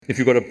If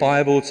you've got a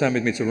Bible, turn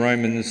with me to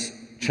Romans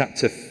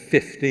chapter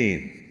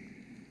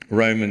 15.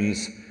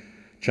 Romans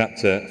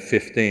chapter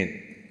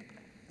 15.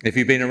 If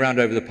you've been around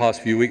over the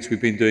past few weeks,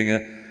 we've been doing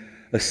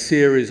a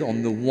series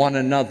on the one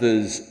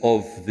another's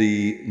of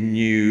the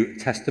New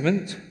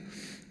Testament.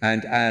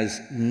 And as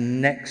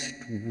next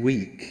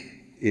week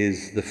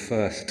is the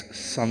first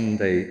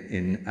Sunday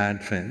in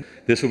Advent,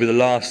 this will be the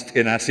last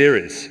in our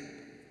series.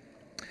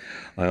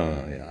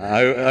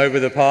 Over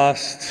the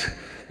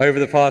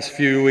past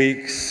few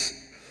weeks,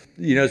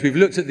 as we've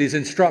looked at these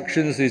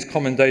instructions, these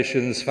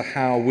commendations for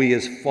how we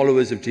as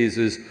followers of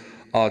Jesus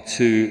are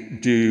to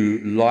do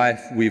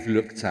life, we've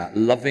looked at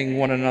loving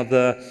one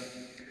another,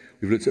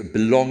 we've looked at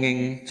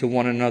belonging to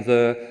one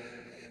another.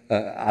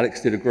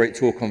 Alex did a great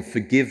talk on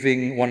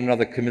forgiving one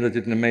another. Camilla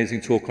did an amazing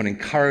talk on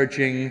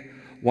encouraging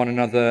one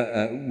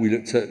another. We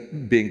looked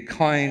at being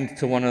kind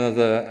to one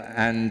another,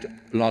 and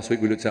last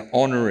week we looked at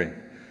honoring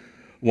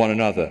one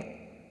another.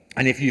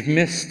 And if you've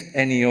missed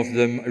any of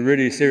them, I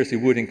really seriously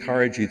would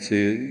encourage you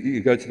to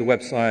go to the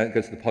website,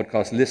 go to the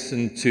podcast,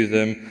 listen to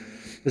them,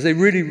 because they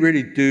really,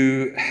 really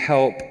do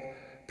help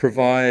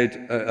provide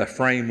a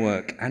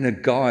framework and a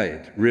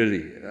guide,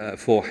 really,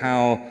 for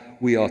how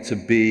we are to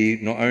be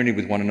not only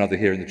with one another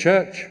here in the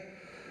church,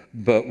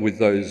 but with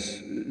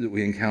those that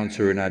we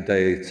encounter in our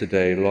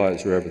day-to-day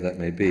lives, wherever that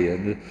may be.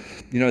 And,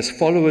 as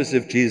followers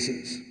of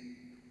Jesus,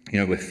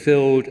 we're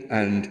filled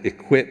and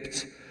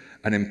equipped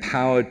and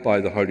empowered by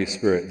the Holy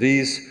Spirit.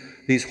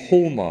 These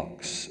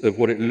hallmarks of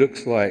what it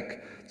looks like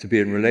to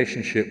be in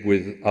relationship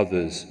with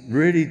others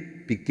really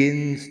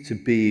begins to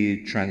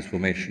be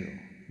transformational.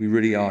 We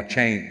really are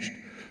changed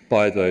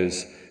by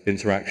those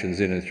interactions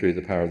in and through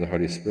the power of the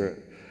Holy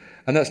Spirit.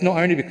 And that's not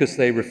only because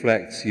they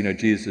reflect,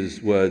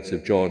 Jesus' words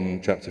of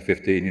John chapter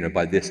 15,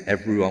 by this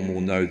everyone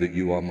will know that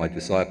you are my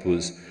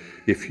disciples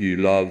if you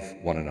love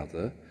one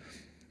another,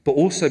 but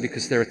also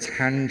because they're a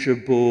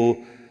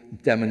tangible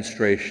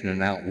demonstration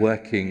and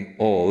outworking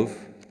of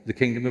the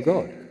kingdom of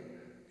God.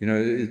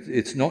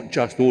 It's not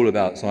just all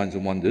about signs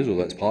and wonders,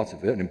 although that's part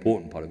of it, an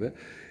important part of it.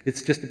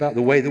 It's just about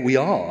the way that we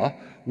are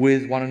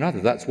with one another.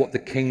 That's what the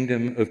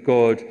kingdom of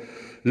God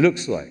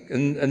looks like.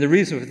 And the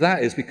reason for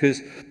that is because,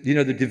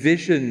 the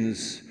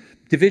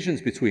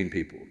divisions between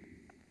people,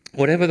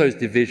 whatever those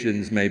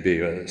divisions may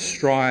be,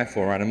 strife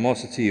or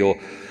animosity or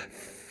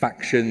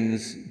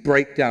factions,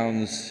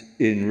 breakdowns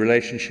in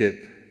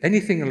relationship,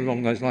 anything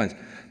along those lines,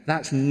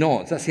 that's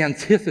the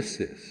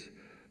antithesis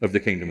of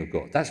the kingdom of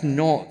God. That's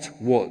not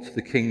what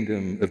the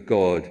kingdom of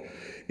God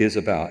is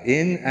about.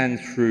 In and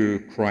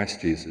through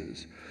Christ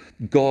Jesus,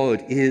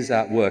 God is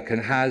at work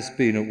and has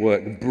been at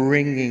work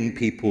bringing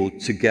people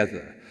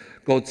together.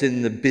 God's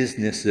in the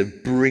business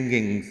of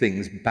bringing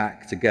things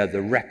back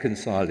together,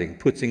 reconciling,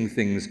 putting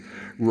things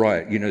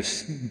right,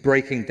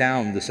 breaking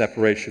down the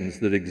separations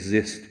that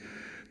exist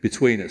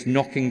between us,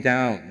 knocking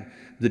down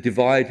the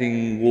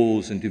dividing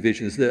walls and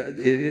divisions that,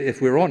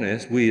 if we're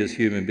honest, we as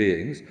human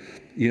beings,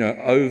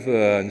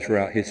 over and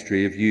throughout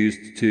history have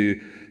used to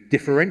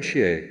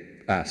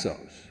differentiate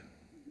ourselves.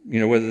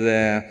 Whether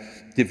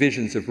they're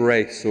divisions of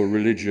race or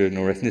religion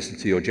or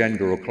ethnicity or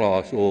gender or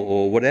class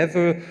or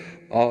whatever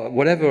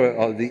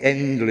are the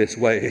endless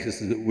ways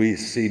that we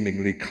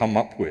seemingly come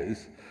up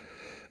with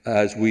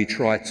as we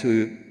try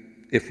to,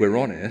 if we're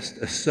honest,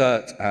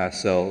 assert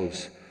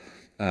ourselves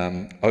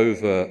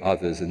over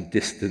others and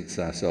distance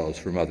ourselves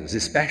from others,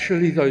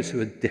 especially those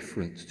who are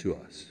different to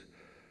us.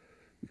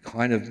 We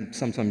kind of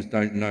sometimes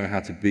don't know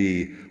how to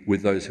be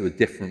with those who are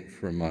different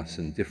from us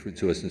and different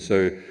to us, and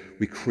so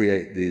we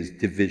create these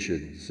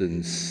divisions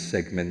and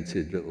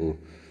segmented little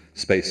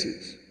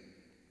spaces.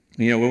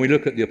 When we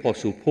look at the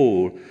Apostle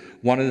Paul,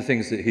 one of the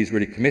things that he's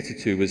really committed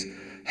to was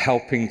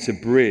helping to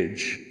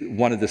bridge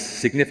one of the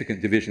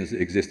significant divisions that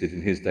existed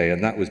in his day,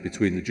 and that was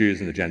between the Jews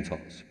and the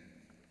Gentiles.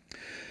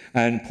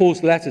 And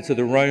Paul's letter to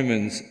the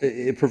Romans,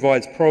 it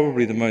provides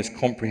probably the most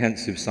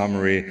comprehensive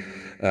summary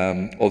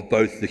of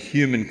both the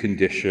human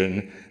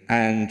condition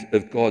and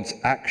of God's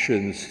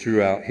actions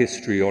throughout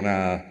history on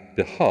our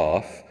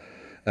behalf,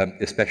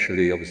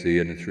 especially obviously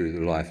in and through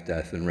the life,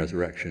 death, and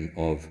resurrection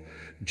of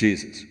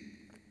Jesus.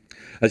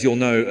 As you'll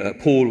know,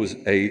 Paul was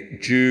a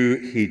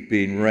Jew. He'd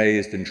been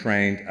raised and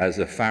trained as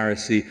a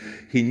Pharisee.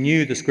 He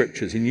knew the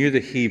scriptures. He knew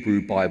the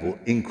Hebrew Bible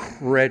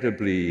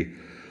incredibly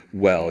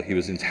well. He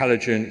was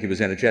intelligent, he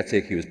was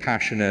energetic, he was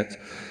passionate,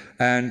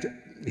 and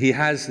he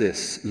has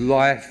this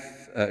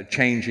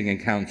life-changing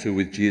encounter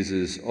with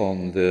Jesus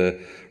on the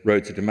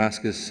road to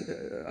Damascus,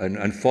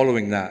 and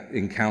following that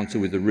encounter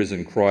with the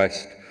risen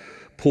Christ,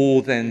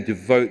 Paul then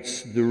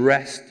devotes the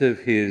rest of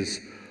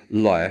his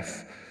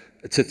life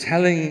to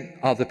telling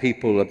other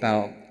people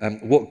about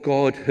what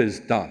God has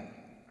done,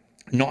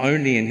 not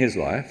only in his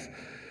life,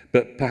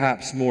 but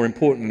perhaps more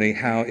importantly,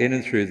 how in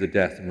and through the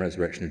death and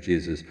resurrection of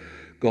Jesus,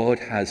 God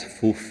has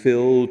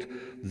fulfilled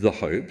the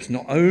hopes,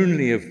 not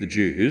only of the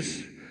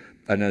Jews,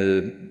 and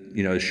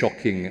as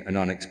shocking and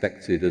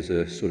unexpected as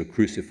a sort of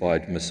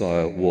crucified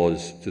Messiah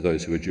was to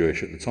those who were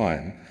Jewish at the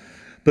time,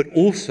 but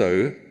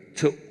also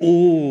to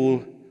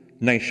all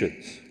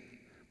nations.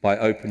 by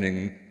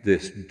opening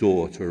this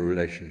door to a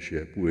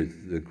relationship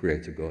with the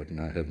Creator God and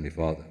our Heavenly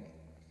Father.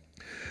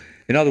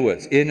 In other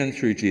words, in and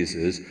through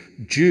Jesus,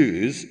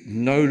 Jews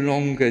no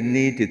longer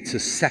needed to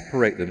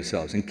separate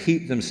themselves and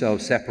keep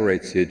themselves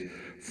separated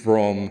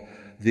from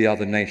the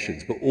other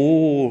nations, but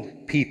all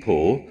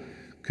people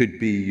could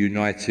be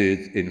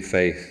united in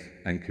faith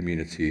and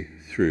community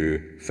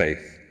through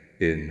faith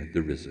in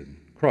the risen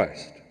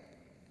Christ.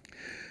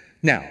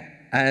 Now,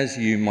 as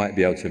you might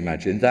be able to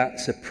imagine,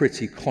 that's a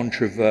pretty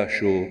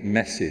controversial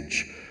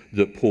message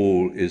that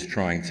Paul is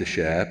trying to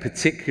share,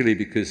 particularly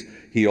because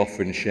he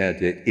often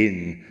shared it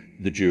in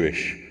the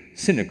Jewish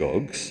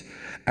synagogues.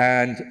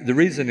 And the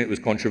reason it was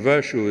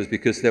controversial is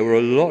because there were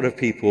a lot of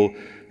people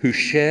who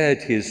shared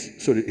his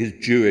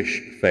Jewish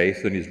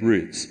faith and his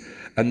roots,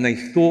 and they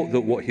thought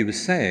that what he was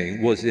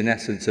saying was in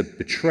essence a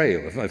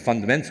betrayal, a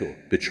fundamental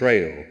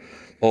betrayal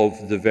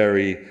of the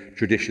very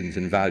traditions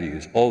and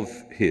values of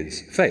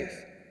his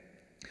faith.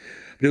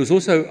 But it was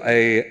also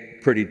a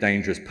pretty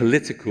dangerous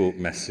political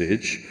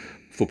message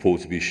for Paul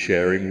to be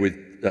sharing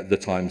with, at the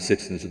time,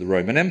 citizens of the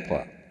Roman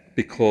Empire,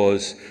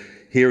 because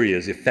here he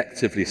is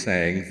effectively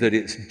saying that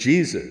it's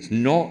Jesus,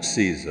 not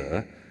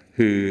Caesar,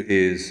 who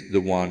is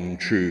the one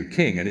true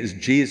king, and it's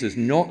Jesus,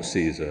 not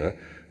Caesar,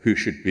 who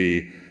should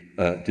be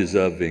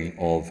deserving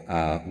of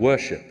our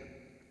worship.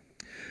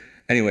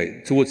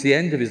 Anyway, towards the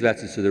end of his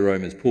letters to the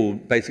Romans, Paul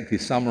basically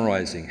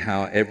summarizing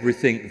how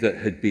everything that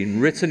had been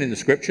written in the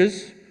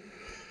scriptures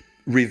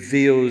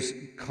reveals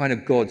kind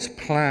of God's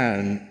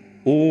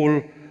plan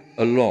all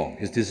along.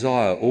 His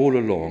desire all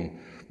along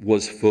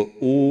was for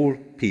all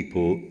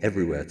people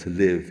everywhere to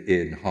live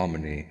in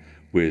harmony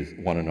with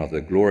one another,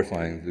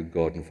 glorifying the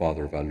God and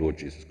Father of our Lord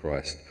Jesus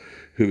Christ,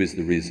 who is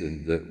the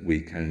reason that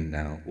we can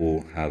now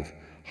all have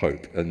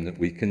hope and that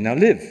we can now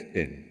live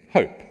in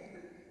hope.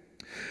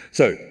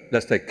 So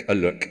let's take a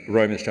look.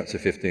 Romans chapter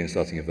 15,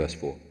 starting at verse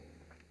 4.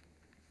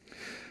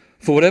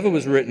 For whatever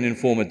was written in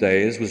former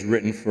days was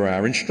written for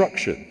our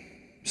instruction,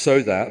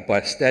 so that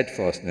by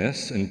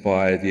steadfastness and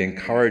by the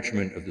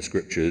encouragement of the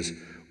scriptures,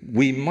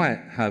 we might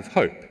have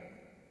hope.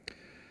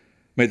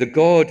 May the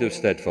God of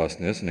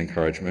steadfastness and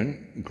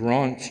encouragement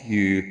grant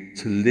you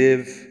to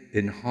live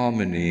in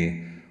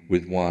harmony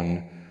with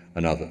one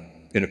another,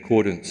 in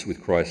accordance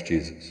with Christ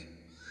Jesus,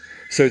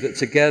 so that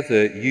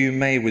together you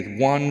may with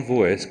one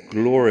voice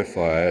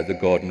glorify the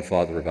God and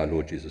Father of our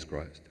Lord Jesus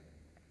Christ.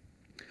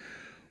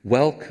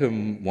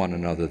 Welcome one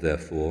another,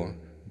 therefore,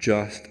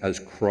 just as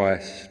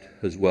Christ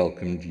has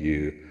welcomed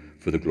you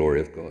for the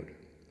glory of God.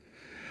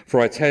 For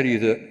I tell you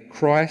that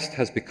Christ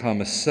has become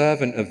a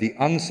servant of the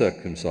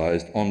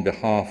uncircumcised on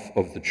behalf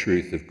of the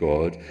truth of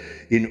God,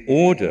 in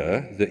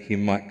order that he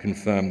might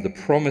confirm the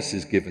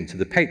promises given to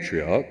the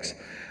patriarchs,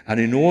 and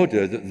in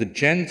order that the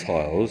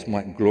Gentiles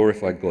might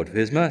glorify God for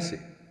his mercy.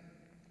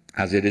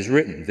 As it is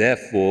written,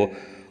 therefore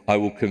I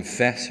will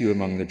confess you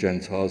among the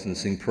Gentiles and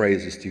sing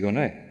praises to your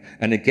name.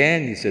 And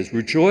again he says,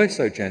 rejoice,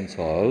 O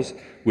Gentiles,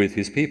 with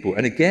his people.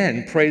 And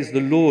again, praise the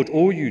Lord,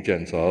 all you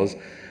Gentiles,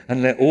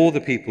 and let all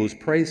the peoples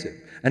praise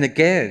him. And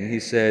again he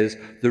says,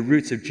 the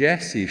root of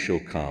Jesse shall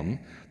come,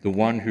 the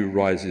one who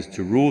rises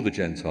to rule the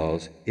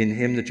Gentiles. In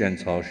him the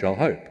Gentiles shall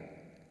hope.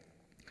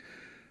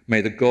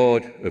 May the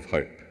God of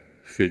hope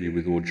fill you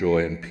with all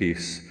joy and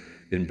peace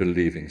in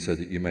believing, so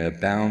that you may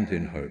abound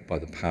in hope by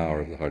the power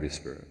of the Holy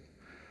Spirit.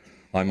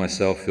 I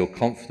myself feel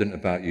confident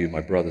about you,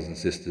 my brothers and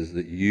sisters,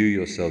 that you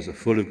yourselves are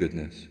full of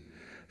goodness,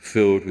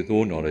 filled with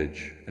all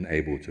knowledge, and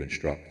able to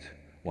instruct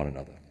one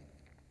another.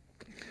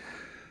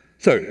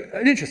 So,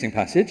 an interesting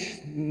passage,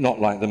 not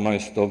like the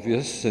most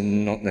obvious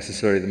and not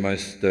necessarily the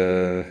most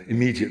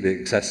immediately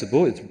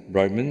accessible. It's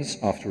Romans,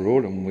 after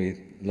all, and we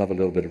love a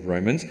little bit of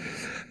Romans.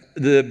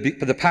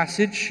 The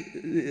passage,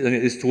 and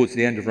it is towards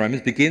the end of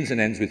Romans, begins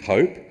and ends with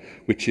hope,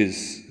 which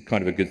is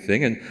kind of a good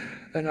thing.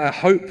 And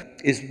hope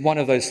is one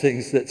of those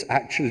things that's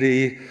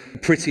actually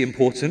pretty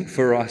important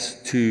for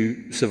us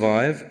to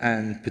survive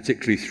and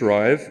particularly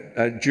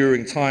thrive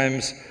during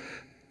times,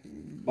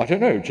 I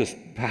don't know, just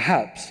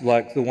perhaps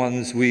like the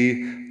ones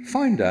we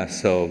find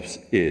ourselves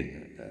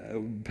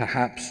in.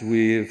 Perhaps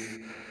we've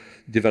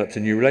developed a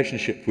new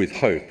relationship with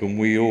hope, and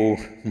we all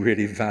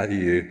really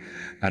value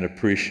and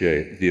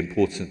appreciate the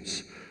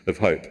importance of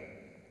hope.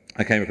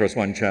 I came across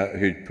one chap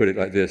who put it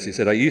like this. He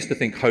said, I used to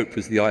think hope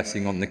was the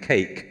icing on the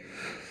cake.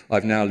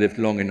 I've now lived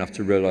long enough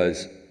to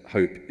realize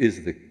hope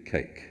is the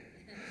cake.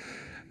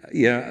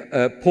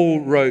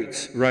 Paul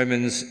wrote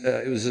Romans,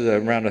 it was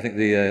around, I think,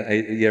 the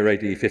year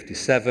AD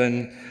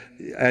 57,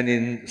 and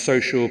in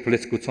social,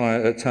 political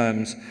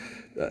terms,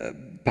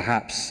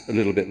 perhaps a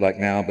little bit like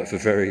now, but for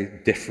very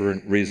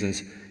different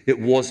reasons, it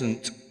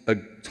wasn't a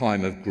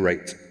time of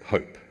great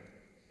hope.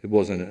 It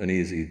wasn't an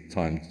easy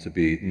time to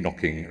be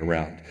knocking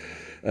around.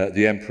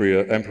 The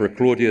Emperor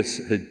Claudius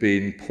had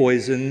been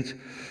poisoned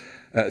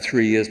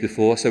 3 years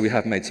before, so we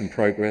have made some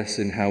progress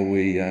in how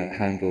we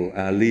handle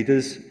our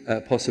leaders,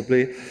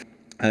 possibly.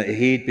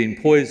 He'd been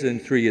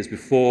poisoned 3 years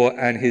before,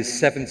 and his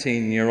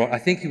 17-year-old, I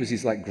think he was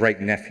his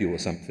great-nephew or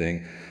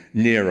something,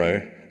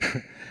 Nero,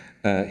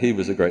 he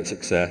was a great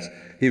success.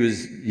 he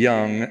was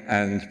young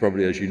and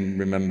probably, as you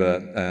remember,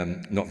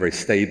 not very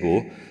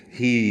stable.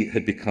 He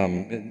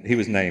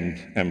was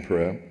named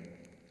emperor.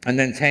 And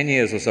then 10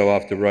 years or so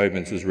after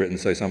Romans was written,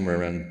 so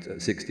somewhere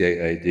around 68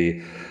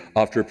 AD,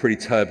 after a pretty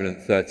turbulent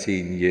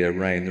 13-year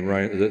reign,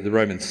 the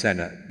Roman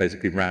Senate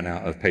basically ran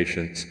out of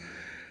patience.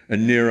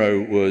 And Nero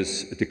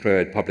was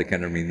declared public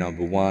enemy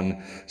number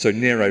one. So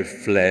Nero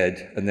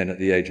fled, and then at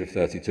the age of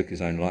 30 took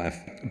his own life.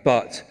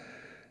 But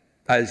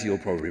as you'll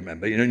probably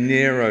remember,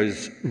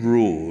 Nero's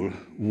rule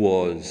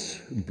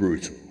was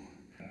brutal.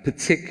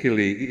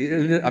 Particularly,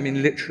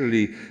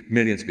 literally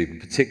millions of people,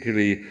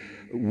 particularly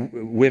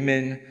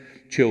women,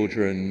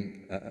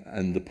 children,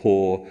 and the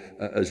poor,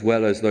 as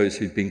well as those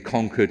who'd been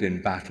conquered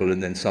in battle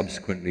and then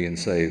subsequently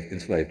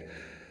enslaved.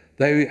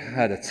 They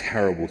had a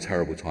terrible,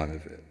 terrible time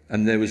of it.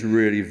 And there was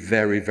really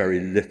very, very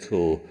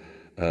little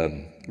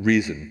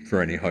reason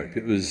for any hope.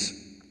 It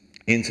was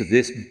into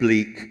this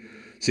bleak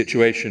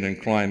situation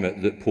and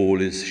climate that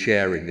Paul is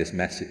sharing this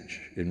message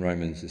in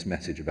Romans, this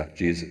message about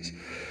Jesus.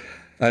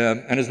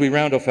 And as we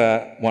round off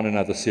our One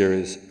Another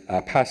series,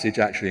 our passage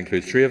actually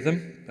includes three of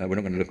them. We're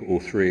not going to look at all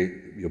three,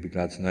 you'll be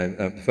glad to know.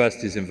 The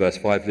first is in verse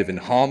 5, live in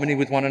harmony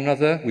with one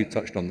another. We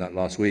touched on that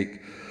last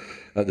week.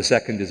 The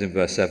second is in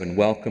verse 7,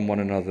 welcome one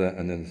another.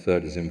 And then the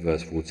third is in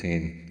verse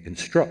 14,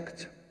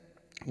 instruct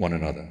one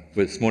another.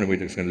 But this morning we're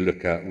just going to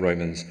look at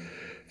Romans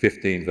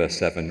 15, verse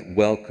 7,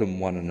 welcome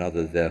one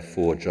another,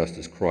 therefore, just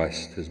as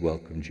Christ has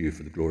welcomed you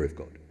for the glory of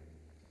God.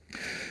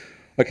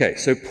 Okay,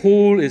 so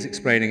Paul is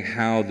explaining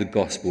how the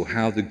gospel,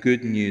 how the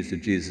good news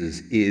of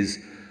Jesus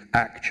is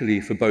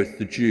actually for both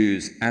the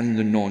Jews and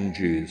the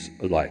non-Jews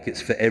alike.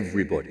 It's for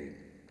everybody.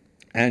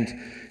 And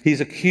he's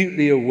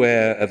acutely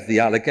aware of the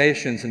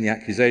allegations and the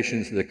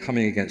accusations that are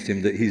coming against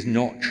him, that he's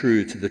not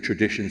true to the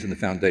traditions and the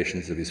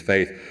foundations of his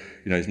faith.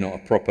 He's not a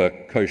proper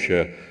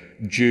kosher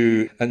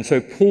Jew. And so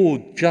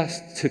Paul,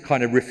 just to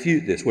kind of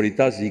refute this, what he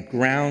does is he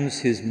grounds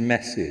his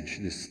message,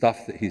 this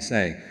stuff that he's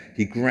saying,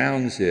 he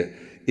grounds it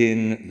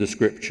in the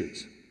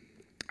scriptures.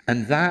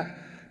 And that,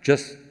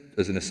 just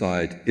as an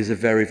aside, is a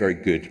very, very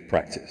good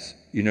practice.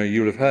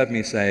 You'll have heard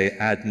me say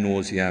ad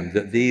nauseam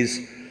that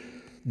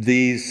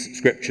these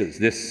scriptures,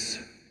 this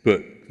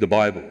book, the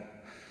Bible,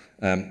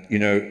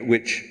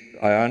 which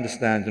I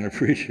understand and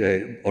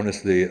appreciate,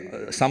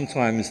 honestly,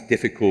 sometimes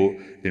difficult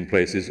in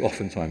places,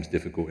 oftentimes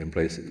difficult in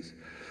places,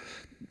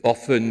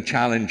 often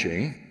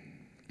challenging.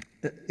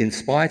 In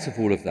spite of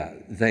all of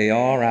that, they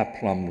are our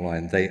plumb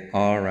line, they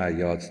are our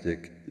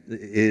yardstick,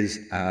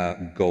 is our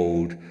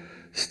gold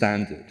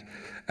standard.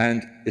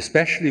 And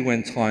especially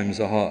when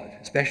times are hard,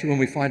 especially when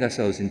we find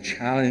ourselves in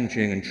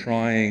challenging and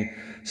trying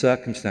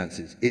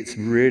circumstances, it's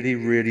really,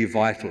 really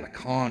vital. I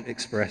can't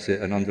express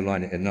it and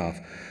underline it enough,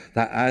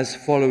 that as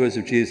followers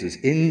of Jesus,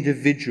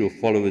 individual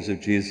followers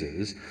of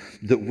Jesus,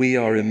 that we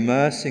are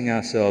immersing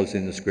ourselves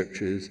in the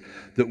scriptures,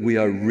 that we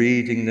are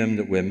reading them,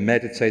 that we're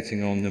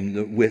meditating on them,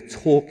 that we're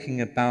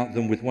talking about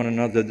them with one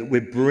another, that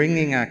we're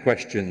bringing our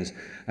questions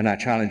and our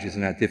challenges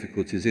and our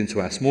difficulties into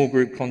our small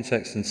group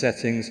contexts and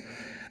settings,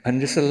 and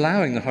just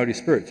allowing the Holy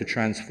Spirit to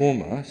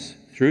transform us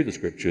through the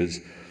scriptures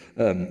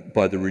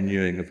by the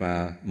renewing of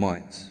our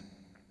minds.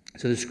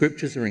 So the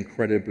scriptures are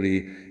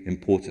incredibly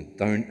important.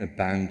 Don't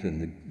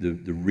abandon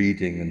the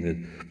reading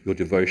and your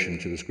devotion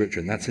to the scripture.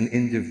 And that's an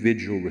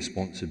individual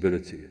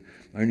responsibility.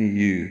 Only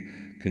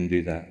you can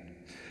do that.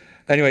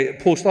 Anyway,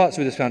 Paul starts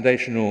with this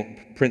foundational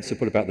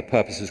principle about the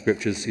purpose of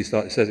scriptures. He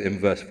says it in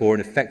verse 4,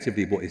 and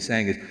effectively what he's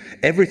saying is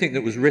everything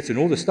that was written,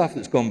 all the stuff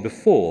that's gone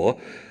before,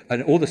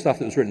 and all the stuff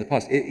that was written in the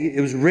past, it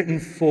was written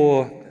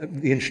for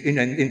the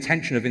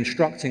intention of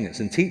instructing us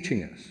and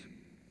teaching us.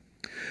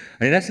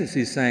 And in essence,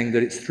 he's saying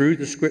that it's through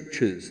the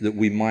scriptures that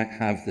we might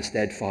have the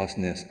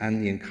steadfastness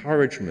and the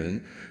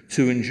encouragement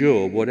to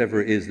endure whatever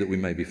it is that we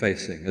may be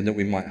facing, and that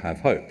we might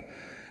have hope.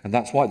 And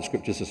that's why the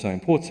scriptures are so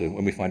important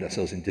when we find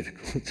ourselves in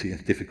difficulty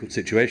and difficult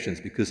situations,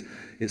 because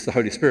it's the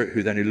Holy Spirit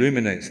who then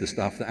illuminates the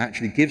stuff that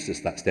actually gives us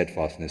that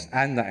steadfastness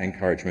and that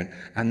encouragement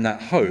and that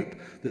hope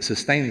that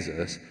sustains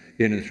us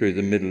in and through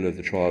the middle of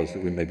the trials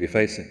that we may be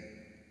facing.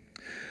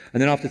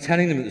 And then after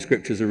telling them that the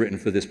scriptures are written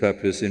for this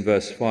purpose, in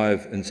verse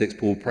 5 and 6,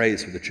 Paul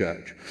prays for the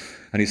church.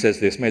 And he says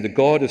this, may the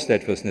God of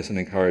steadfastness and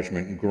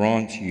encouragement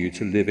grant you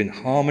to live in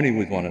harmony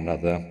with one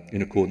another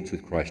in accordance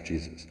with Christ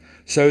Jesus,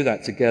 so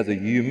that together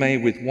you may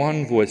with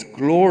one voice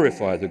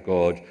glorify the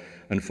God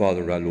and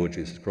Father of our Lord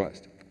Jesus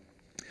Christ.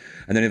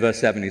 And then in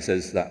verse 7 he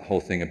says that whole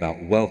thing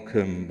about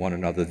welcome one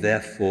another,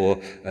 therefore,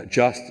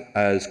 just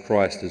as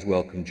Christ has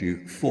welcomed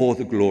you for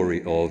the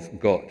glory of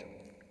God.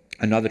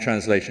 Another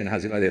translation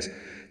has it like this,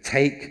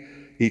 take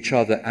each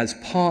other as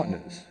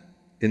partners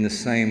in the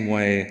same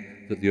way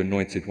that the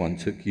Anointed One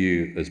took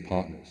you as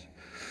partners.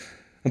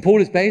 And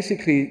Paul is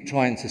basically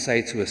trying to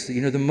say to us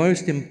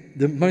that,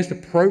 the most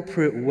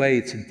appropriate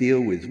way to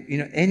deal with,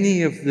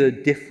 any of the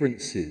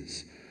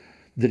differences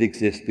that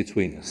exist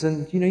between us.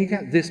 And, you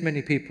get this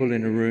many people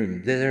in a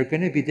room, there are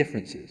going to be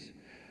differences.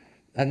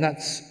 And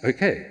that's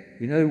okay.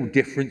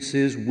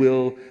 Differences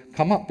will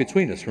come up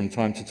between us from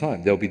time to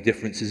time. There'll be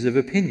differences of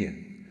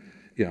opinion.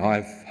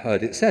 I've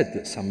heard it said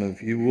that some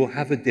of you will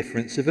have a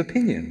difference of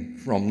opinion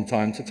from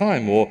time to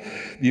time, or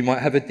you might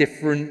have a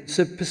difference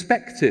of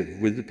perspective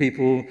with the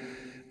people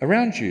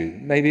around you,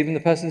 maybe even the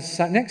person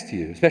sat next to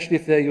you, especially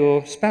if they're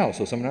your spouse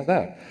or something like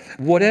that.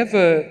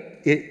 Whatever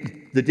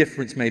the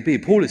difference may be,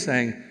 Paul is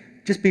saying,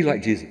 just be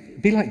like Jesus.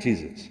 Be like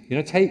Jesus.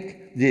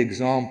 Take the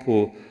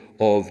example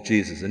of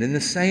Jesus. And in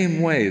the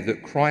same way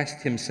that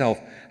Christ himself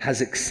has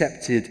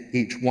accepted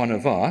each one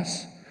of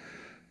us,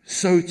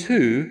 so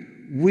too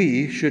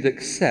we should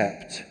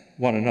accept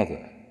one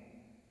another.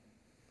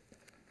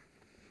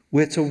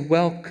 We're to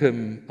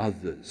welcome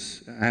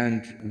others,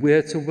 and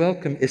we're to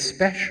welcome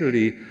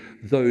especially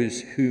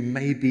those who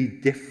may be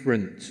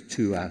different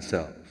to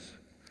ourselves.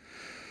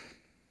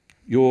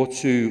 You're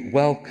to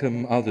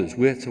welcome others.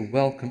 We're to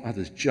welcome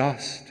others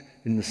just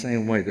in the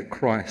same way that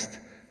Christ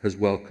has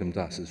welcomed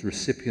us. As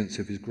recipients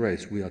of his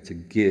grace, we are to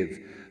give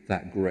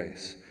that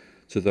grace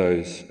to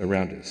those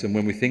around us. And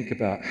when we think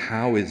about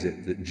how is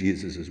it that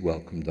Jesus has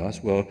welcomed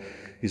us, well,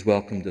 he's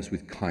welcomed us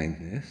with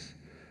kindness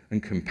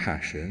and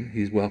compassion.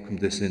 He's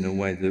welcomed us in a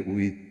way that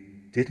we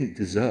didn't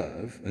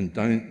deserve and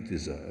don't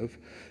deserve.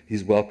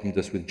 He's welcomed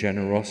us with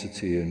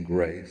generosity and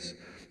grace,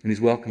 and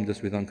he's welcomed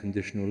us with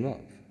unconditional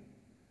love.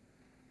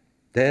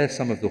 They're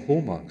some of the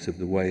hallmarks of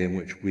the way in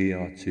which we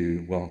are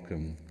to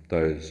welcome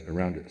those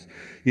around us.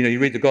 You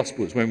read the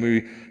Gospels. When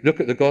we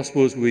look at the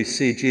Gospels, we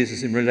see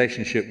Jesus in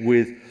relationship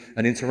with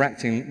and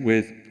interacting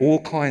with all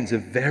kinds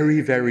of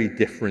very, very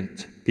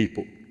different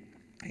people.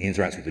 He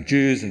interacts with the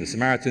Jews and the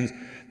Samaritans,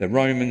 the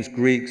Romans,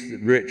 Greeks, the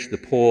rich, the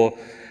poor,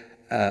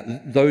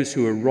 those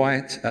who are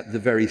right at the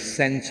very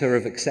center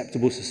of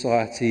acceptable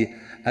society,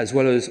 as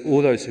well as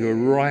all those who are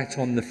right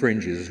on the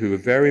fringes, who are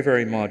very,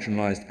 very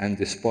marginalized and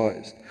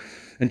despised.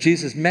 And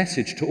Jesus'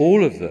 message to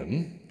all of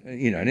them,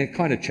 and it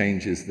kind of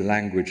changes the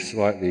language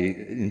slightly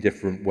in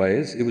different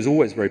ways. It was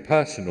always very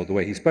personal, the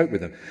way he spoke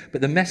with them.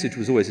 But the message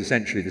was always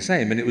essentially the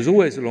same. And it was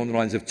always along the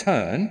lines of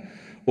turn,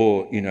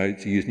 or,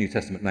 to use New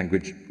Testament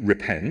language,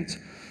 repent.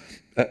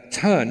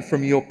 Turn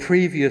from your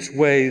previous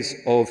ways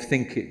of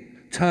thinking.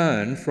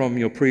 Turn from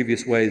your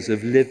previous ways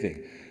of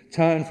living.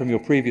 Turn from your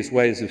previous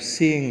ways of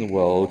seeing the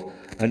world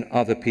and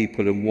other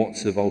people and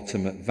what's of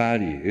ultimate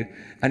value.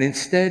 And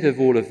instead of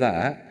all of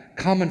that,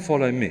 come and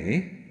follow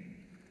me.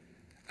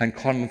 And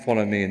come and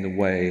follow me in the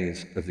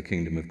ways of the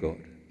kingdom of God.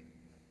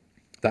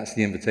 That's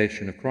the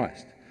invitation of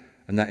Christ.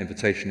 And that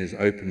invitation is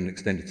open and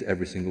extended to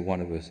every single one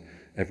of us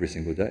every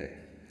single day.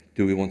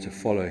 Do we want to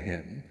follow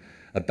him?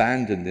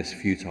 Abandon this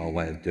futile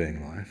way of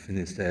doing life and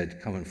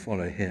instead come and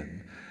follow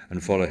him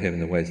and follow him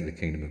in the ways of the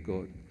kingdom of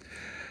God.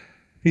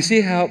 You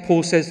see how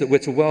Paul says that we're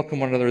to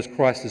welcome one another as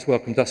Christ has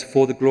welcomed us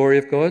for the glory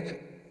of God?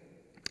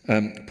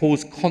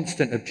 Paul's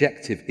constant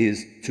objective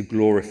is to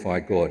glorify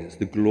God. It's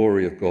the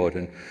glory of God.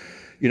 And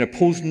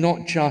Paul's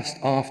not just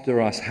after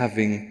us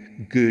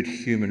having good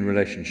human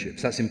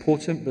relationships. That's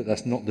important, but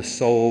that's not the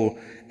sole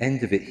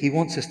end of it. He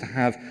wants us to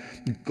have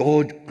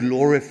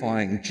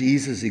God-glorifying,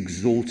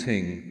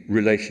 Jesus-exalting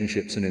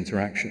relationships and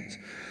interactions.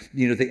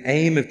 The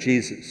aim of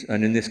Jesus,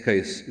 and in this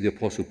case, the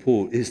Apostle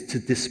Paul, is to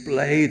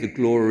display the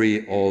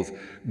glory of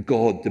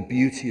God, the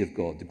beauty of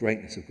God, the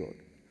greatness of God.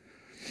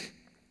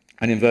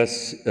 And in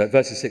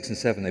verses 6 and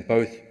 7, they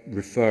both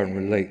refer and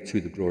relate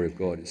to the glory of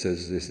God. It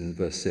says this in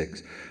verse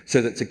 6,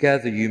 so that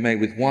together you may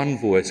with one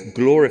voice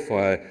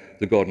glorify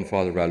the God and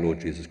Father of our Lord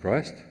Jesus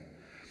Christ.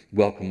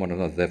 Welcome one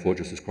another, therefore,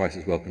 just as Christ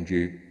has welcomed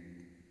you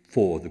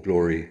for the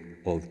glory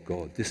of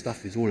God. This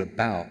stuff is all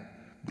about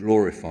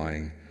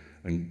glorifying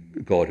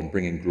God and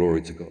bringing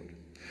glory to God.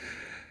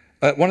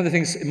 One of the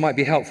things it might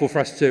be helpful for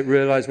us to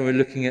realize when we're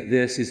looking at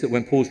this is that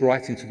when Paul's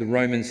writing to the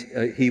Romans,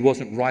 he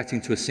wasn't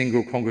writing to a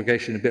single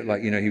congregation, a bit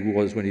like he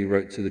was when he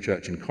wrote to the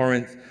church in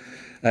Corinth.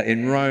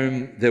 In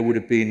Rome, there would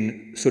have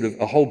been sort of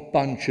a whole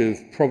bunch of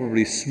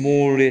probably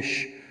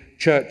smallish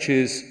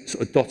churches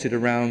sort of dotted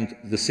around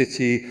the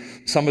city.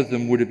 Some of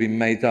them would have been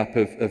made up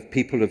of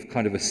people of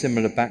kind of a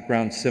similar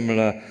background,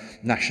 similar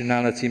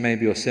nationality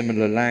maybe, or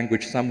similar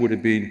language. Some would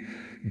have been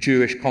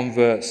Jewish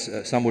converts,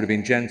 some would have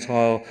been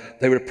Gentile.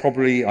 They would have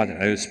probably,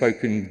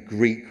 spoken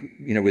Greek,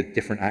 with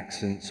different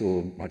accents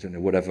or,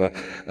 whatever.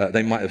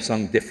 They might have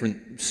sung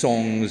different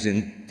songs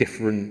in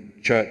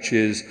different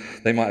churches.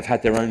 They might have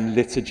had their own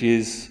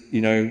liturgies,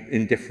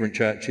 in different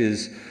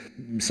churches.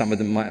 Some of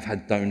them might have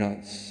had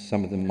donuts,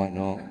 some of them might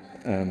not.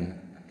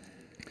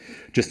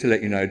 Just to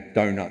let you know,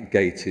 Donut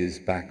Gate is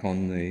back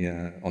on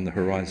the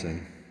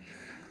horizon.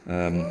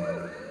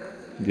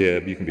 Yeah,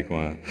 you can be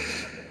quiet.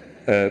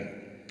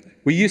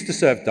 We used to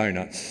serve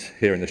donuts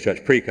here in this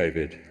church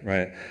pre-COVID,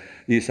 right?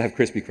 We used to have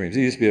Krispy Kremes. It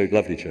used to be a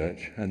lovely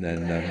church, and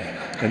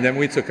then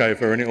we took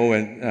over, and it all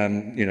went,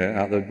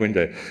 out the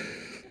window.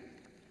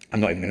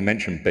 I'm not even going to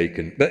mention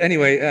bacon, but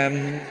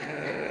anyway,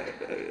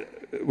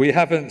 we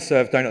haven't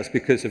served donuts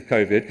because of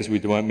COVID, because we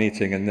weren't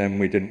meeting, and then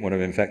we didn't want to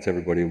infect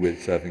everybody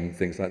with serving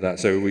things like that.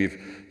 So we've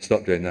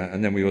stopped doing that,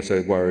 and then we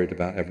also worried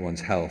about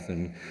everyone's health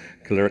and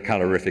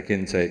calorific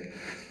intake.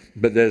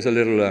 But there's a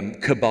little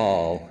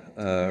cabal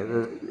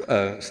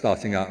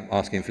starting up,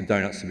 asking for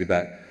donuts to be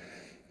back.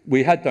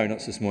 We had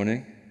donuts this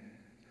morning.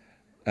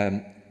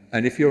 And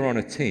if you're on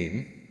a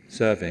team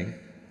serving,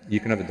 you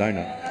can have a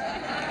donut.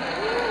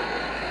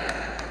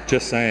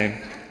 Just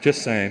saying,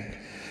 just saying.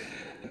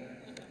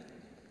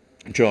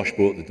 Josh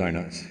bought the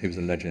donuts. He was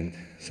a legend.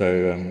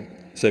 So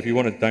if you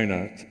want a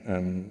donut,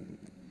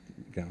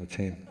 get on the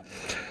team.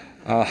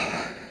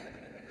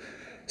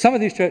 Some of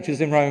these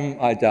churches in Rome,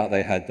 I doubt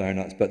they had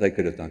donuts, but they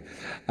could have done.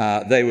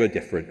 They were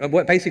different.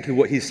 Basically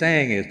what he's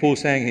saying is,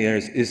 Paul's saying here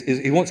is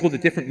he wants all the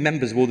different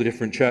members of all the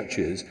different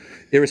churches,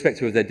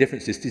 irrespective of their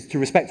differences, to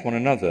respect one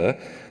another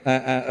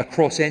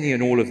across any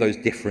and all of those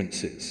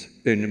differences,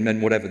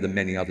 and whatever the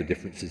many other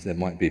differences there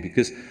might be.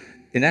 Because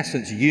in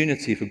essence,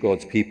 unity for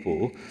God's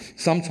people,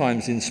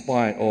 sometimes in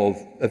spite of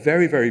a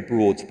very, very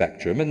broad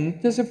spectrum,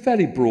 and there's a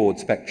fairly broad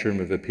spectrum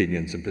of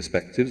opinions and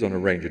perspectives on a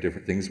range of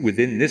different things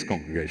within this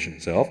congregation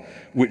itself,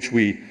 which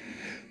we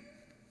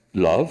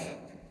love.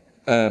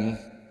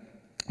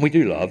 We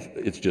do love,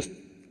 it's just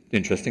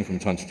interesting from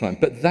time to time.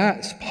 But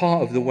that's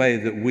part of the way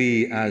that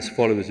we, as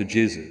followers of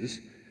Jesus,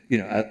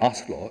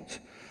 us lot,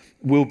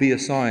 will be a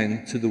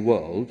sign to the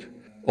world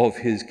of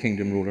his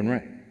kingdom rule and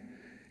reign.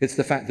 It's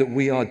the fact that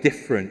we are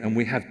different and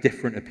we have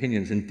different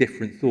opinions and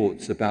different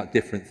thoughts about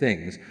different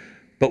things,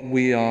 but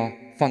we are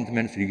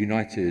fundamentally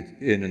united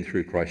in and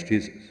through Christ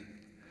Jesus.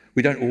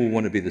 We don't all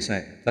want to be the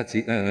same. That's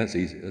easy.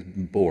 That's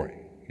boring,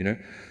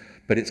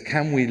 But it's,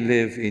 can we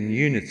live in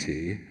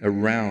unity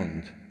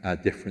around our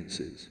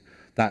differences?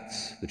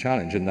 That's the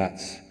challenge, and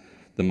that's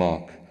the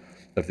mark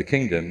of the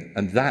kingdom,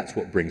 and that's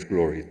what brings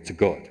glory to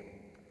God.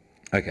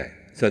 Okay.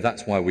 So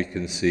that's why we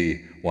can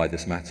see why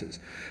this matters.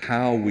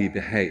 How we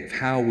behave,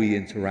 how we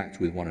interact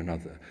with one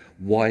another,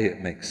 why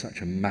it makes such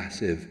a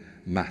massive,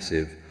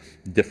 massive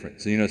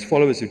difference. And, as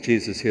followers of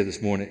Jesus here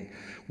this morning,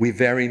 we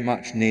very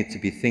much need to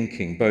be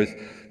thinking, both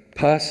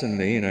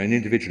personally, and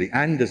individually,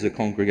 and as a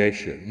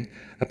congregation,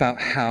 about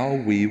how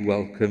we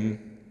welcome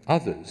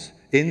others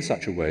in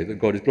such a way that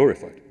God is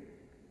glorified.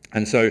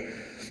 And so,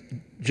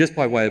 just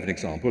by way of an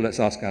example, let's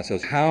ask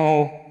ourselves,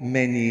 how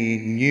many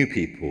new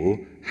people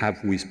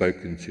have we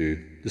spoken to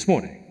this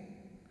morning?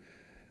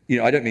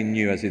 I don't mean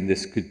new as in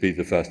this could be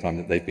the first time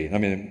that they've been. I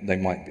mean, they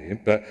might be.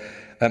 But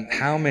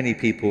how many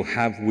people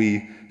have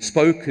we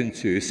spoken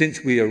to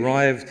since we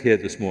arrived here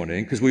this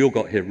morning? Because we all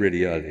got here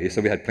really early,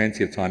 so we had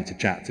plenty of time to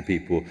chat to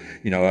people,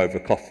 over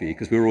coffee,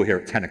 because we were all here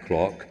at 10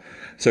 o'clock.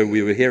 So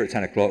we were here at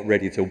 10 o'clock,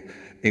 ready to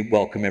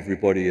welcome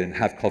everybody and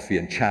have coffee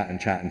and chat,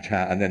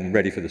 and then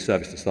ready for the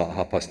service to start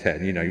at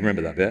 10:30. You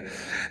remember that bit.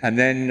 And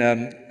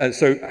then,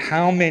 so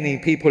how many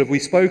people have we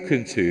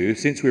spoken to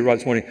since we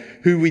arrived this morning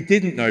who we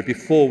didn't know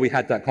before we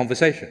had that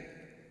conversation?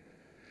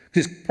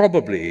 Because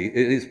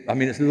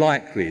it's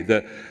likely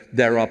that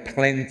there are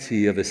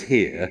plenty of us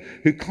here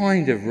who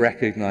kind of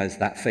recognize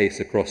that face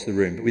across the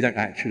room, but we don't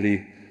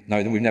actually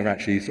know them. We've never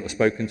actually sort of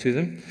spoken to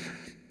them.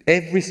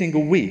 Every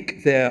single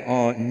week there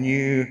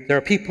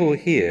are people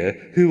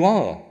here who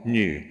are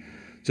new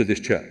to this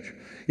church.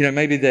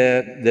 Maybe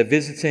they're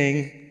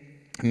visiting,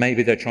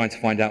 maybe they're trying to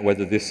find out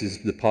whether this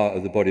is the part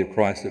of the body of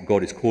Christ that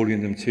God is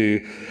calling them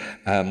to.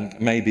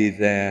 Maybe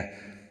they're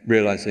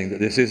realizing that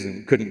this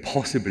couldn't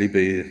possibly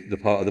be the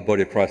part of the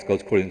body of Christ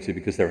God's calling them to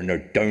because there are no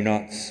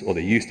donuts, or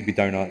there used to be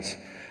donuts,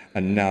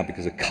 and now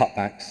because of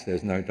cutbacks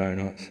there's no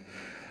donuts.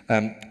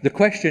 The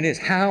question is,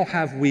 how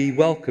have we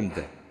welcomed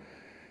them?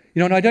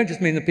 And I don't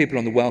just mean the people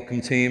on the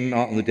welcome team,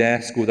 out on the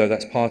desk, although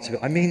that's part of it.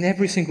 I mean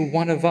every single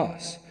one of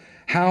us.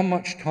 How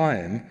much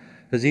time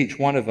has each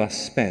one of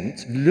us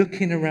spent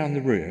looking around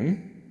the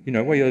room,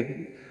 where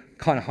you're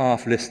kind of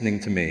half listening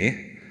to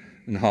me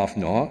and half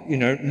not,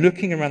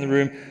 looking around the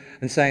room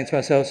and saying to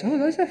ourselves, oh,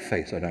 there's a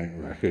face I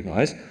don't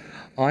recognize.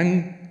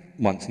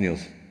 Once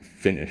Neil's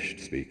finished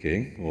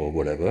speaking, or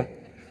whatever,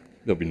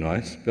 that'll be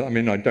nice, but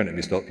don't let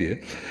me stop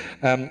you.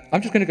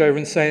 I'm just going to go over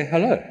and say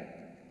hello.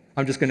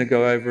 I'm just going to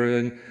go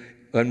over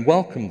and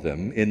welcome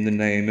them in the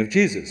name of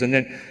Jesus, and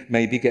then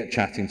maybe get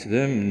chatting to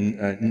them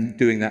and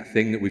doing that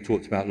thing that we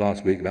talked about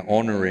last week about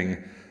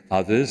honoring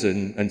others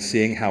and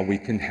seeing how we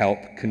can help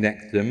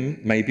connect them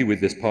maybe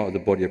with this part of the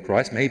body of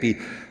Christ. Maybe,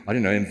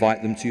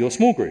 invite them to your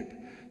small group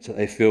so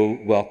they feel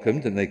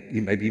welcomed, and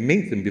you maybe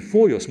meet them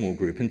before your small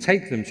group and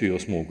take them to your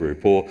small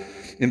group, or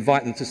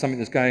invite them to something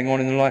that's going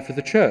on in the life of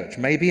the church.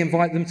 Maybe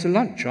invite them to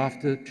lunch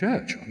after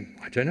church.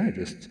 I don't know,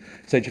 just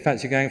say, do you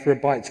fancy going for a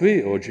bite to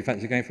eat, or do you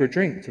fancy going for a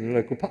drink to the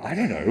local pub? I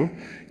don't know.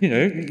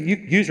 You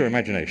use your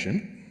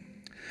imagination.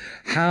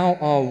 How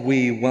are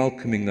we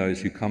welcoming those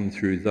who come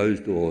through those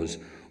doors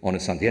on a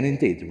Sunday? And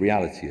indeed, the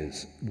reality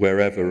is,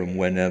 wherever and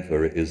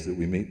whenever it is that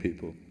we meet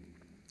people.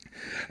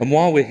 And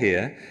while we're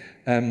here,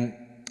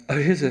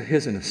 here's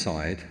an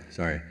aside.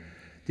 Sorry.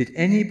 Did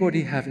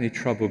anybody have any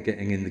trouble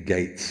getting in the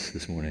gates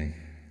this morning?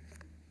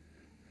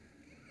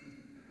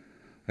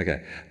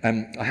 Okay.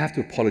 I have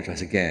to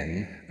apologize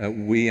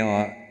again. We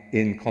are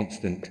in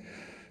constant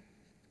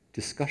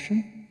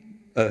discussion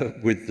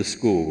with the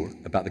school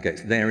about the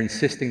gates. They're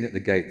insisting that the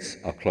gates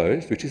are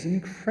closed, which is an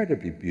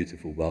incredibly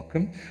beautiful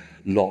welcome.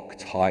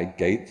 Locked high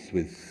gates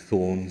with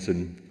thorns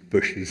and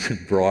bushes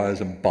and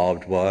briars and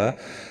barbed wire.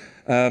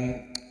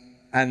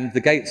 And the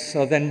gates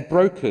are then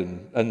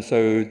broken, and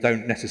so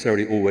don't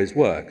necessarily always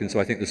work. And so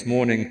I think this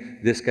morning,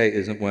 this gate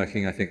isn't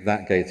working. I think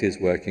that gate is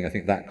working. I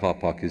think that car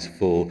park is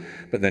full,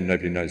 but then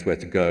nobody knows where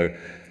to go.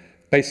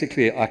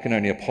 Basically, I can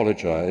only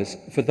apologize.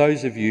 For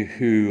those of you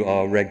who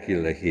are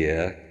regular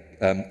here,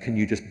 can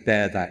you just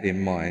bear that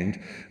in mind?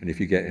 And if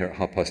you get here at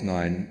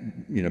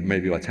 9:30,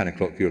 maybe by 10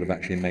 o'clock you'll have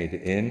actually made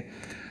it in.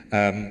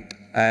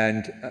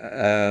 And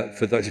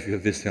for those of you who are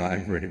visiting,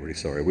 I'm really, really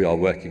sorry. We are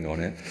working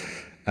on it.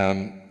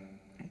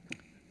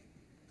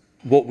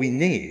 What we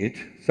need,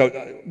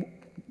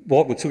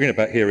 what we're talking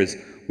about here is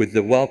with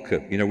the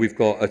welcome. We've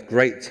got a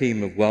great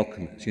team of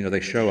welcomers. They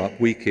show up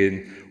week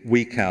in,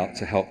 week out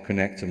to help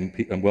connect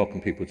and welcome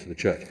people to the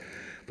church.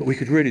 But we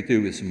could really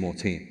do with some more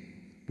team.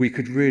 We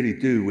could really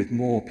do with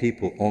more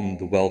people on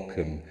the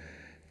welcome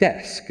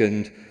desk.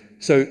 And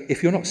so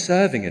if you're not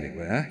serving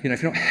anywhere,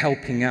 if you're not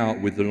helping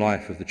out with the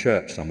life of the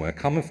church somewhere,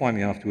 come and find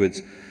me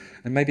afterwards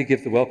and maybe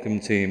give the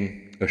welcome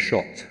team a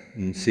shot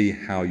and see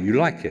how you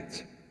like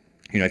it.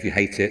 If you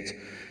hate it,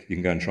 you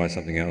can go and try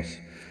something else.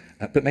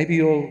 But maybe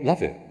you'll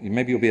love it.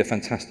 Maybe you'll be a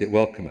fantastic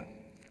welcomer.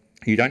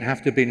 You don't have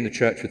to have been in the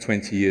church for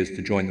 20 years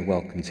to join the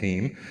welcome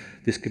team.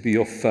 This could be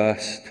your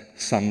first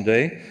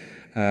Sunday.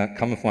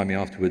 Come and find me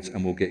afterwards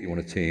and we'll get you on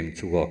a team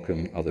to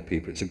welcome other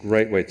people. It's a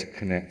great way to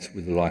connect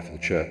with the life of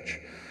the church.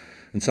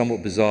 And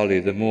somewhat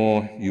bizarrely, the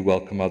more you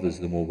welcome others,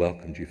 the more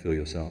welcomed you feel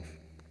yourself.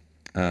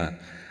 And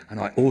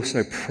I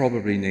also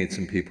probably need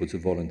some people to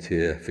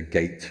volunteer for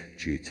gate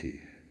duty.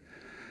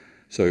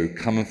 So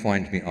come and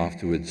find me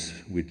afterwards.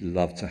 We'd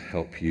love to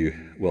help you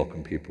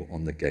welcome people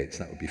on the gates.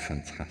 That would be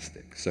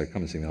fantastic. So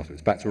come and see me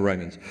afterwards. Back to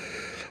Romans.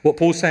 What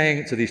Paul's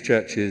saying to these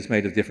churches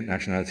made of different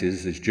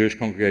nationalities, these Jewish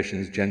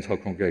congregations, Gentile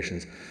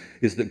congregations,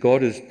 is that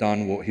God has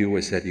done what he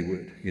always said he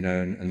would.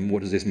 And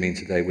what does this mean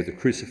today? With the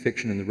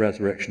crucifixion and the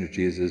resurrection of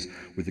Jesus,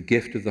 with the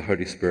gift of the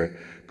Holy Spirit,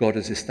 God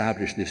has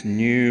established this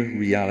new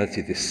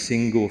reality, this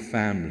single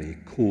family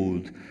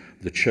called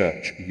the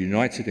church,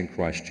 united in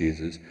Christ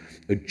Jesus,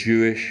 a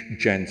Jewish,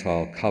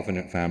 Gentile,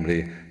 covenant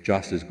family,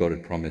 just as God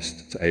had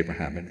promised to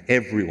Abraham. And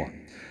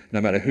everyone,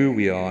 no matter who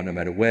we are, no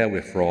matter where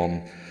we're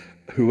from,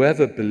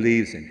 whoever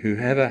believes in,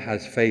 whoever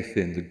has faith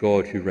in the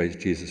God who raised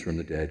Jesus from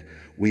the dead,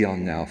 we are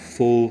now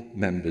full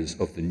members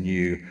of the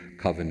new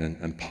covenant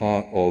and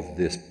part of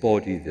this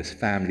body, this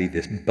family,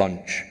 this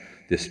bunch,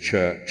 this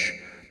church,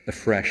 a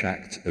fresh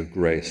act of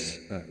grace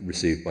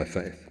received by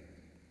faith.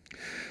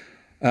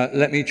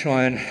 Let me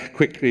try and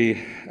quickly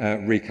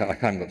recap. I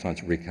haven't got time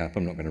to recap.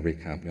 I'm not going to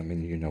recap.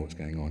 You know what's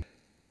going on.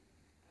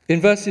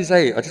 In verses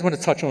 8, I just want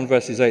to touch on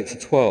verses 8 to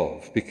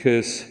 12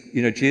 because,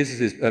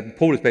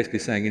 Paul is basically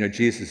saying,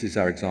 Jesus is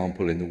our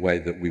example in the way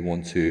that we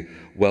want to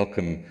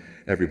welcome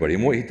everybody.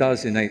 And what he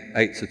does in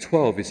 8 to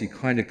 12 is he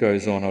kind of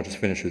goes on, I'll just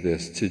finish with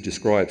this, to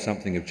describe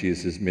something of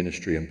Jesus'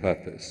 ministry and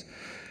purpose.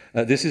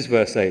 This is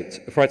verse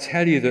 8. For I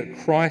tell you that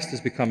Christ has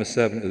become a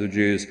servant of the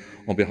Jews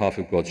on behalf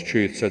of God's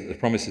truth, so that the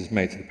promises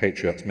made to the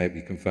patriarchs may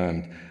be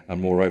confirmed,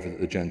 and moreover that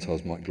the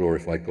Gentiles might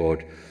glorify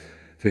God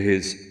for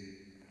his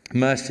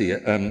mercy.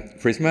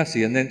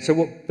 And then, so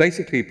what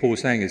basically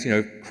Paul's saying is,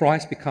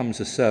 Christ becomes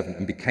a servant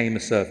and became a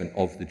servant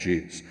of the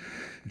Jews.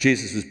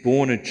 Jesus was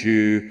born a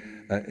Jew.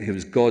 He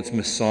was God's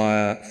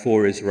Messiah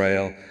for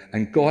Israel,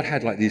 and God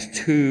had these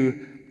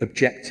two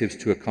objectives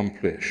to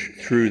accomplish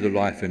through the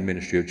life and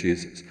ministry of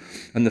Jesus.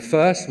 And the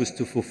first was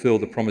to fulfill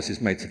the promises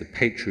made to the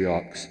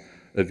patriarchs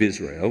of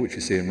Israel, which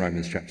we see in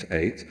Romans chapter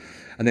 8.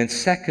 And then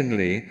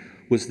secondly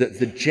was that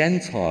the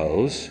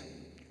Gentiles,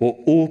 or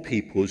all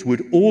peoples,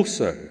 would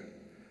also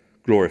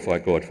glorify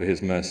God for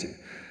his mercy.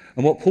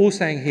 And what Paul's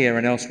saying here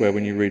and elsewhere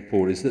when you read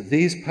Paul is that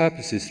these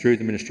purposes through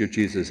the ministry of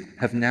Jesus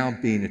have now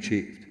been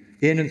achieved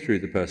in and through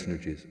the person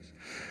of Jesus.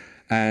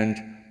 And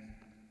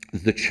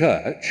the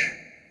church,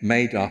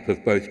 made up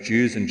of both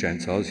Jews and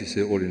Gentiles, you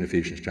see it all in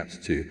Ephesians chapter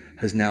 2,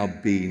 has now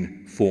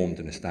been formed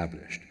and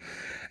established.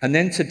 And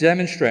then to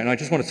demonstrate, and I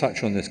just want to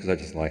touch on this because I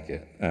just like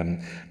it,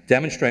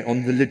 demonstrate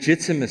on the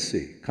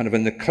legitimacy,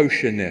 and the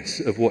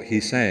kosherness of what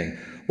he's saying.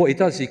 What he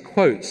does, he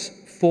quotes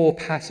 4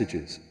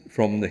 passages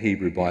from the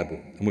Hebrew Bible,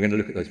 and we're going to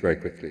look at those very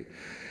quickly.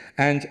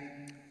 And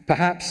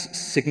perhaps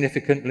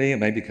significantly,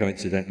 and maybe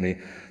coincidentally,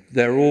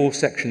 they're all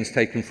sections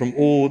taken from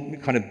all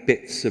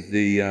bits of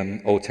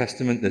the Old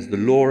Testament. There's the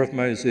law of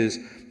Moses,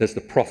 there's the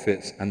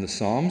prophets, and the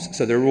Psalms.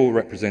 So they're all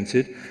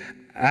represented,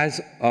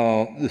 as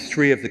are the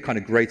 3 of the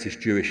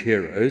greatest Jewish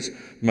heroes,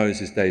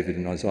 Moses, David,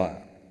 and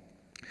Isaiah.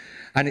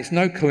 And it's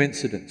no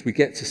coincidence. We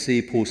get to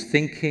see Paul's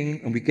thinking,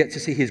 and we get to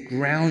see his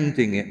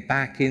grounding it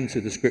back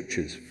into the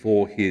scriptures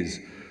for his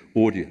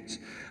audience.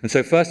 And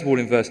so first of all,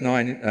 in verse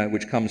 9,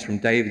 which comes from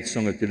David's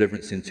Song of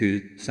Deliverance in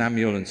 2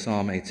 Samuel and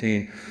Psalm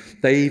 18,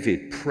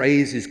 David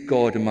praises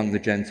God among the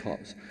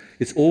Gentiles.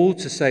 It's all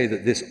to say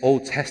that this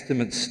Old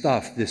Testament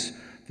stuff, this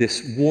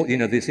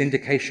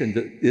indication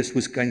that this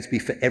was going to be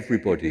for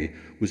everybody,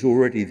 was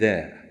already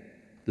there.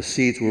 The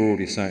seeds were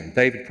already sown.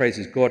 David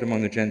praises God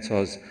among the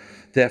Gentiles.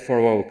 Therefore,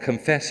 I will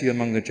confess you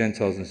among the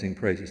Gentiles and sing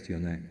praises to your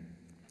name.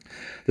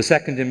 The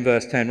second in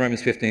verse 10,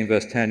 Romans 15,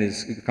 verse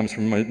 10, comes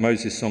from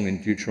Moses' song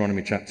in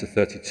Deuteronomy chapter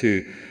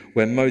 32,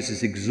 where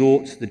Moses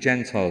exhorts the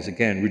Gentiles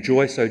again,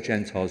 rejoice, O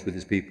Gentiles, with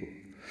his people.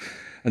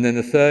 And then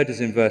the third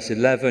is in verse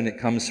 11. It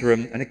comes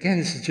from, and again,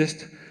 is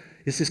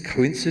this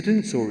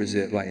coincidence or is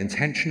it like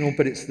intentional?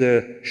 But it's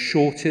the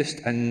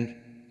shortest and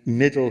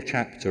middle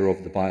chapter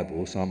of the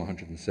Bible, Psalm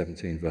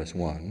 117, verse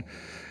 1,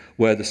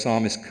 where the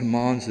psalmist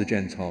commands the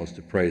Gentiles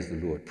to praise the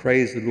Lord.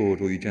 Praise the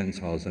Lord, all you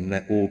Gentiles, and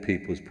let all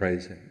peoples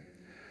praise him.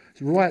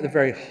 It's right at the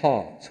very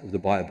heart of the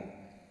Bible.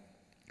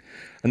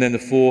 And then the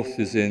fourth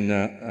is in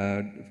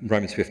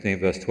Romans 15,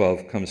 verse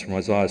 12, comes from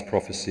Isaiah's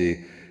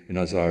prophecy in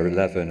Isaiah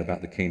 11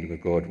 about the kingdom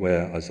of God,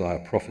 where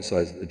Isaiah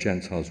prophesies that the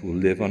Gentiles will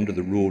live under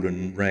the rule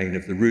and reign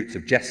of the roots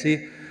of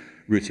Jesse.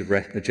 Roots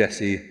of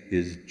Jesse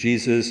is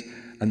Jesus,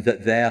 and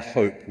that their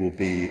hope will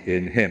be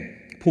in him.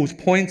 Paul's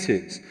point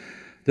is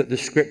that the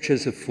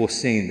scriptures have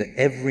foreseen that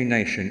every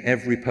nation,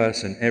 every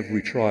person,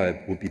 every tribe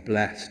will be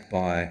blessed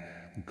by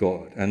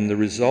God. And the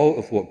result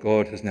of what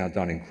God has now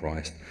done in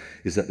Christ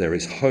is that there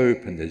is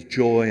hope and there's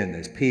joy and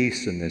there's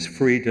peace and there's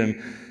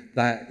freedom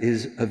that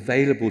is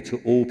available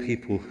to all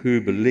people who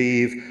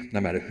believe, no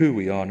matter who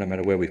we are, no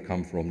matter where we've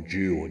come from,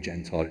 Jew or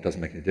Gentile, it doesn't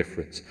make any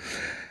difference.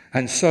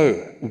 And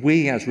so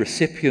we as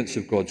recipients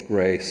of God's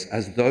grace,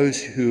 as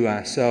those who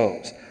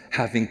ourselves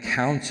have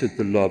encountered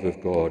the love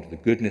of God, the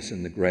goodness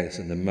and the grace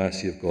and the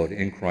mercy of God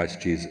in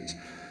Christ Jesus,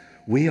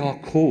 we are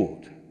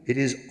called. It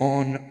is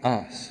on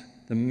us.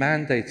 The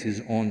mandate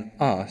is on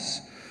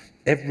us,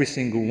 every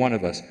single one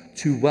of us,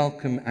 to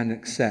welcome and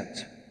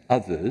accept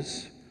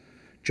others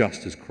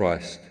just as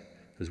Christ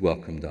has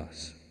welcomed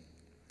us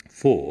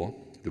for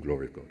the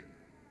glory of God.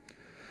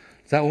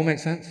 Does that all make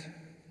sense?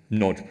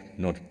 Nod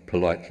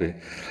politely.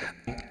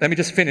 Let me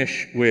just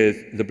finish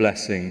with the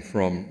blessing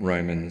from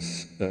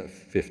Romans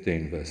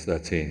 15, verse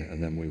 13,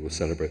 and then we will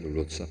celebrate the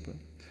Lord's Supper.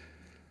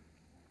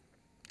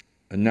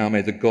 And now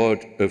may the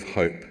God of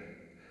hope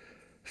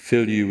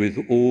fill you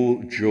with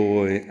all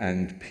joy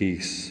and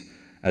peace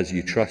as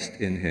you trust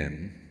in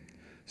him,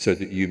 so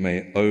that you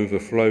may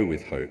overflow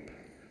with hope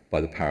by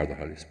the power of the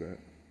Holy Spirit.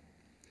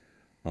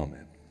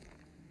 Amen.